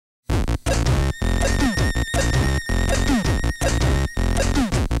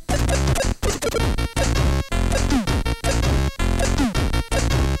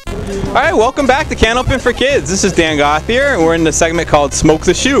All right, welcome back to Candlepin for Kids. This is Dan Goth here, and we're in the segment called Smoke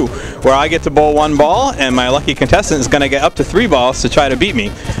the Shoe, where I get to bowl one ball, and my lucky contestant is going to get up to 3 balls to try to beat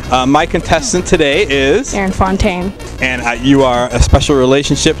me. My contestant today is... Aaron Fontaine. And you are a special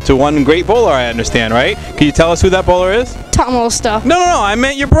relationship to one great bowler, I understand, right? Can you tell us who that bowler is? Tom Olsta. No, I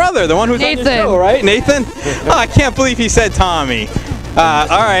meant your brother, the one who's on your show, right? Nathan? Oh, I can't believe he said Tommy. All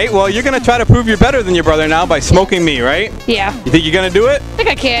right, well, you're going to try to prove you're better than your brother now by smoking me, right? Yeah. You think you're going to do it? I think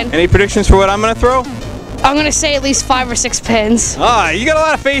I can. Any predictions for what I'm going to throw? I'm going to say at least 5 or 6 pins. Ah, you got a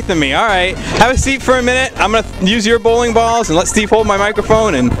lot of faith in me. All right. Have a seat for a minute. I'm going to use your bowling balls and let Steve hold my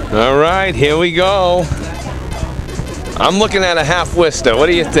microphone. And all right, here we go. I'm looking at a half Worcester. What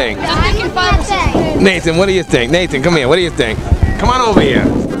do you think? I'm thinking 5 or 6 pins. Nathan, what do you think? Nathan, come here. What do you think? Come on over here.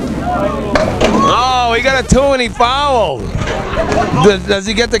 Oh, he got a 2 and he fouled. Does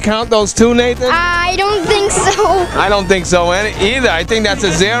he get to count those 2, Nathan? I don't think so. I don't think so either. I think that's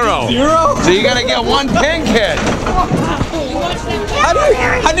a 0. 0? So you got to get 1 pin, kid.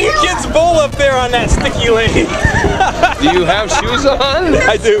 How do you kids bowl up there on that sticky lane? Do you have shoes on?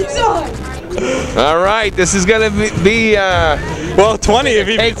 I do. All right, this is going to be well, 20 if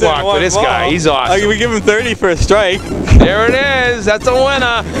he beats it in for one this ball. guy. He's awesome. We give him 30 for a strike. There it is. That's a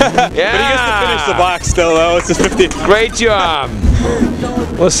winner. Yeah. But he gets to finish the box still, though. It's just 50. Great job.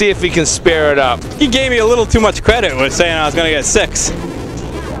 We'll see if he can spare it up. He gave me a little too much credit with saying I was going to get 6.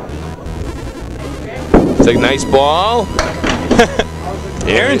 It's a nice ball.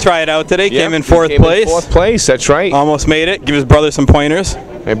 Aaron tried out today, came in 4th came place. In 4th place, that's right. Almost made it. Give his brother some pointers.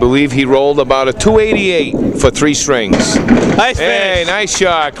 I believe he rolled about a 288 for 3 strings. Nice Hey, finish. nice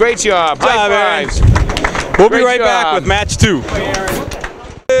shot. Great job. High fives. We'll Great be right back job. with match 2.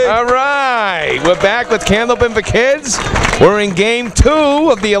 All right, we're back with Candlepin for Kids. We're in game 2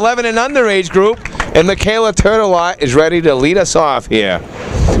 of the 11 and under age group, and Michaela Turtelot is ready to lead us off here.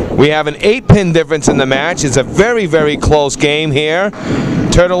 We have an 8-pin difference in the match. It's a very, very close game here.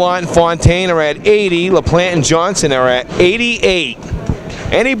 Turtelot and Fontaine are at 80. LaPlante and Johnson are at 88.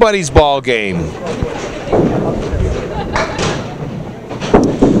 Anybody's ball game.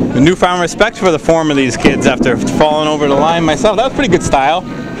 A newfound respect for the form of these kids after falling over the line myself. That was pretty good style.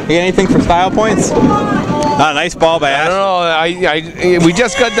 You get anything for style points? A nice ball by Ashley. I don't know. We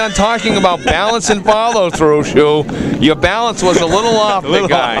just got done talking about balance and follow through, Shu. Your balance was a little off, big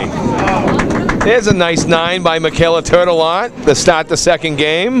guy. There's a nice 9 by Michaela Turtelot to start the second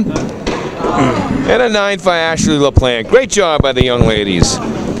game. And a 9 for Ashley LaPlante. Great job by the young ladies.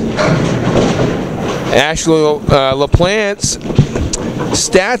 Ashley LaPlante's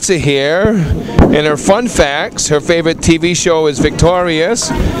stats are here, and her fun facts. Her favorite TV show is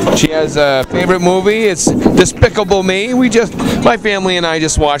Victorious. She has a favorite movie. It's Despicable Me. My family and I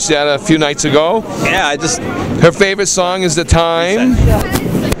just watched that a few nights ago. Yeah, Her favorite song is The Time.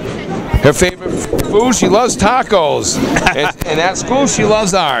 Her favorite food, she loves tacos. And at school, she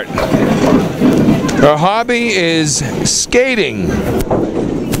loves art. Her hobby is skating.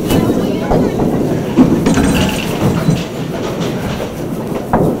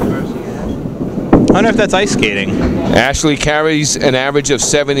 I wonder if that's ice skating. Ashley carries an average of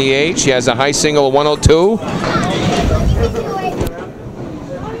 78. She has a high single of 102.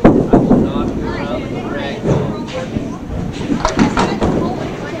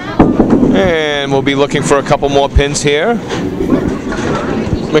 And we'll be looking for a couple more pins here.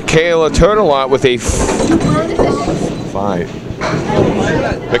 Michaela Turtelot with a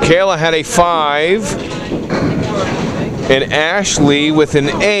 5. Michaela had a 5. And Ashley with an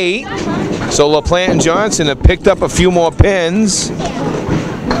 8. So LaPlante and Johnson have picked up a few more pins.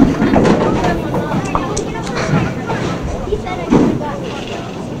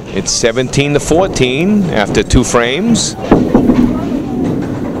 It's 17-14 after 2 frames.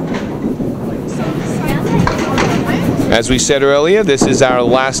 As we said earlier, this is our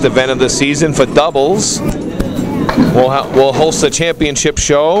last event of the season for doubles. We'll host a championship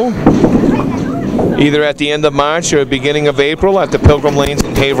show either at the end of March or beginning of April at the Pilgrim Lanes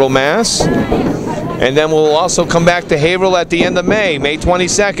in Haverhill, Mass. And then we'll also come back to Haverhill at the end of May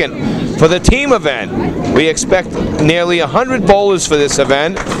 22nd, for the team event. We expect nearly 100 bowlers for this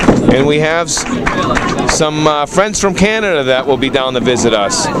event, and we have some friends from Canada that will be down to visit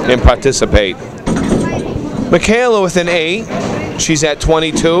us and participate. Michaela with an 8, she's at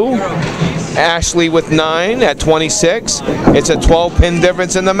 22. Ashley with 9 at 26. It's a 12-pin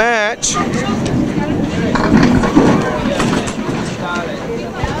difference in the match.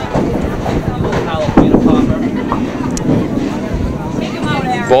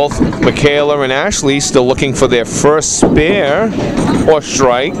 Both Michaela and Ashley still looking for their first spare or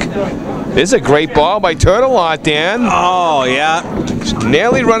strike. This is a great ball by Turtelot, Dan. Oh, yeah.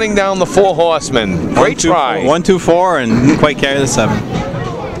 Nearly running down the 4 horsemen. Great try. 1, 2, 4, and didn't quite carry the 7.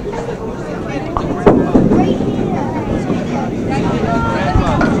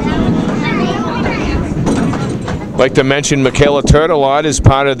 I'd like to mention Michaela Turtelot is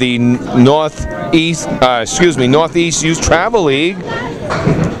part of the Northeast Youth Travel League.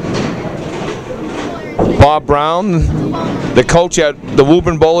 Bob Brown, the coach at the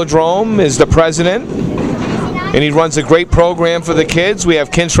Woburn Bowlerdrome, is the president, and he runs a great program for the kids. We have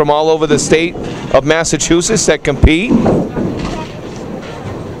kids from all over the state of Massachusetts that compete.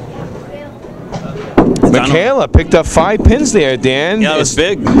 Michaela picked up 5 pins there, Dan. Yeah, it was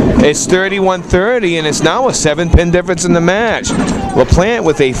big. It's 31-30, and it's now a 7-pin difference in the match. LaPlante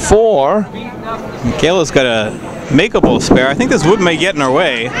with a 4. Michaela's got a makeable spare. I think this wood may get in her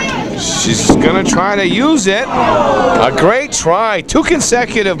way. She's going to try to use it. A great try. 2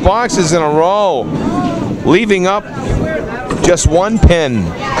 consecutive boxes in a row, leaving up just 1 pin.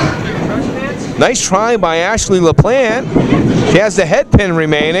 Nice try by Ashley LaPlante. She has the head pin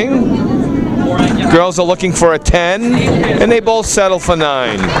remaining. Girls are looking for a 10, and they both settle for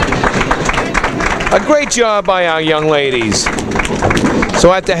 9. A great job by our young ladies.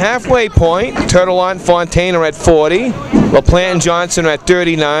 So at the halfway point, Turtelot and Fontaine are at 40, LaPlante and Johnson are at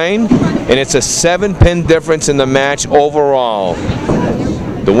 39, and it's a 7-pin difference in the match overall.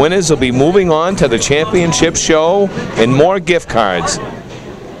 The winners will be moving on to the championship show and more gift cards.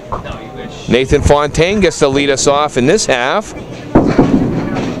 Nathan Fontaine gets to lead us off in this half.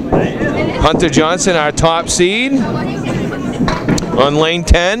 Hunter Johnson, our top seed, on lane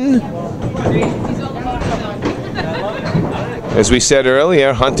 10. As we said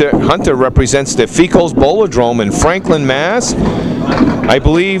earlier, Hunter represents the Fecals Bowlerdrome in Franklin, Mass. I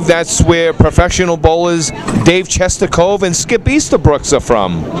believe that's where professional bowlers Dave Chestercove and Skip Easterbrooks are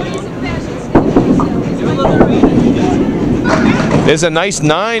from. There's a nice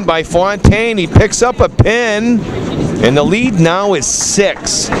 9 by Fontaine. He picks up a pin, and the lead now is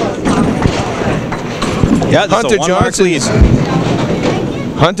 6. Yeah, Hunter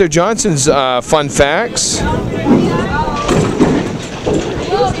Johnson's fun facts.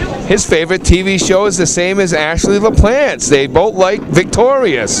 His favorite TV show is the same as Ashley LaPlante's. They both like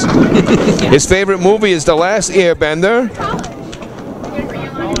Victorious. His favorite movie is The Last Airbender.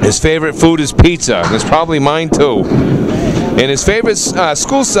 His favorite food is pizza. That's probably mine too. And his favorite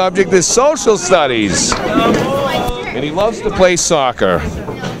school subject is social studies. And he loves to play soccer.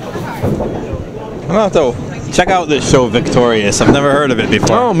 I'm going to have to check out this show, Victorious. I've never heard of it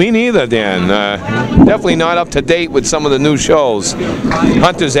before. Oh, me neither, Dan. Definitely not up to date with some of the new shows.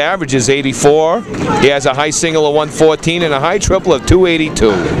 Hunter's average is 84. He has a high single of 114 and a high triple of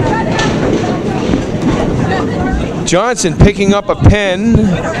 282. Johnson picking up a pin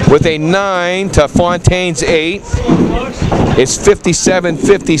with a 9 to Fontaine's 8. It's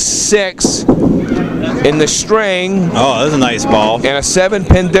 57-56 in the string. Oh, that's a nice ball. And a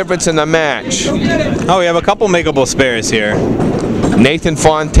 7-pin difference in the match. Oh, we have a couple makeable spares here. Nathan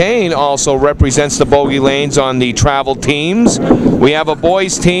Fontaine also represents the bogey lanes on the travel teams. We have a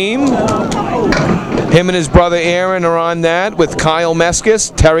boys team. Him and his brother Aaron are on that with Kyle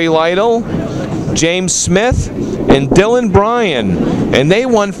Meskis, Terry Lytle, James Smith, and Dylan Bryan. And they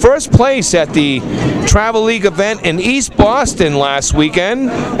won first place at the Travel League event in East Boston last weekend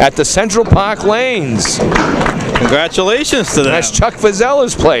at the Central Park Lanes. Congratulations to them. That's Chuck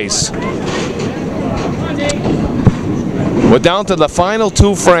Fazzella's place. We're down to the final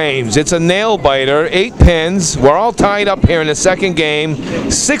 2 frames. It's a nail biter, 8 pins. We're all tied up here in the second game,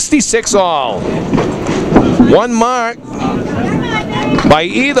 66 all. 1 mark by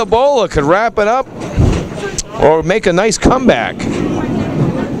either bowler could wrap it up or make a nice comeback.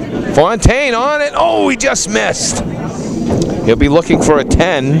 Fontaine on it. Oh, he just missed. He'll be looking for a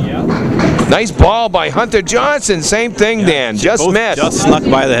 10. Nice ball by Hunter Johnson. Same thing, Dan. Just missed. Just snuck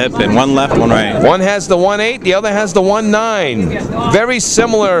by the head pin. One left, one right. One has the 1-8, the other has the 1-9. Very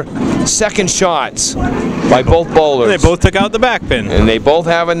similar second shots by both bowlers. They both took out the back pin. And they both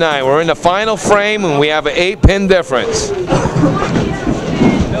have a 9. We're in the final frame, and we have an 8-pin difference.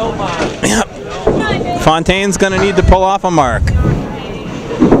 Yep. Fontaine's going to need to pull off a mark.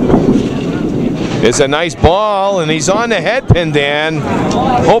 It's a nice ball, and he's on the head pin, Dan,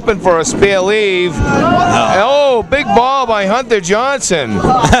 hoping for a spare leave. Oh, big ball by Hunter Johnson.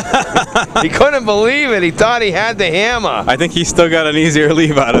 He couldn't believe it. He thought he had the hammer. I think he's still got an easier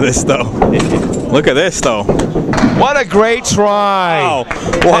leave out of this, though. Look at this, though. What a great try. Wow.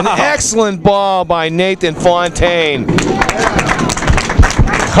 Wow. An excellent ball by Nathan Fontaine.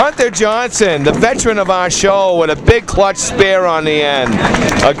 Hunter Johnson, the veteran of our show, with a big clutch spare on the end.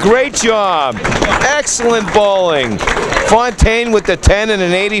 A great job. Excellent bowling. Fontaine with the 10 and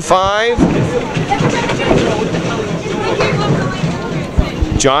an 85.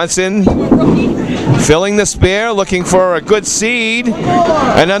 Johnson filling the spare, looking for a good seed.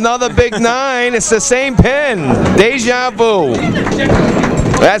 And another big 9. It's the same pin. Deja vu.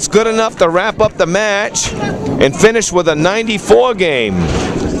 That's good enough to wrap up the match and finish with a 94 game.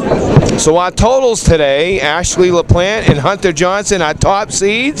 So our totals today, Ashley LaPlante and Hunter Johnson, our top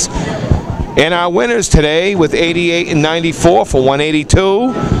seeds. And our winners today with 88 and 94 for 182.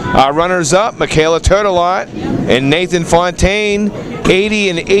 Our runners-up, Michaela Turtelot and Nathan Fontaine, 80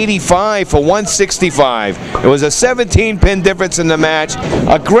 and 85 for 165. It was a 17-pin difference in the match.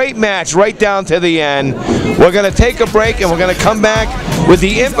 A great match right down to the end. We're going to take a break and we're going to come back with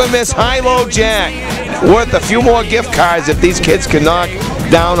the infamous high-low jack, worth a few more gift cards if these kids can knock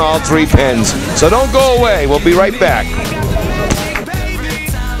down all 3 pins. So don't go away. We'll be right back.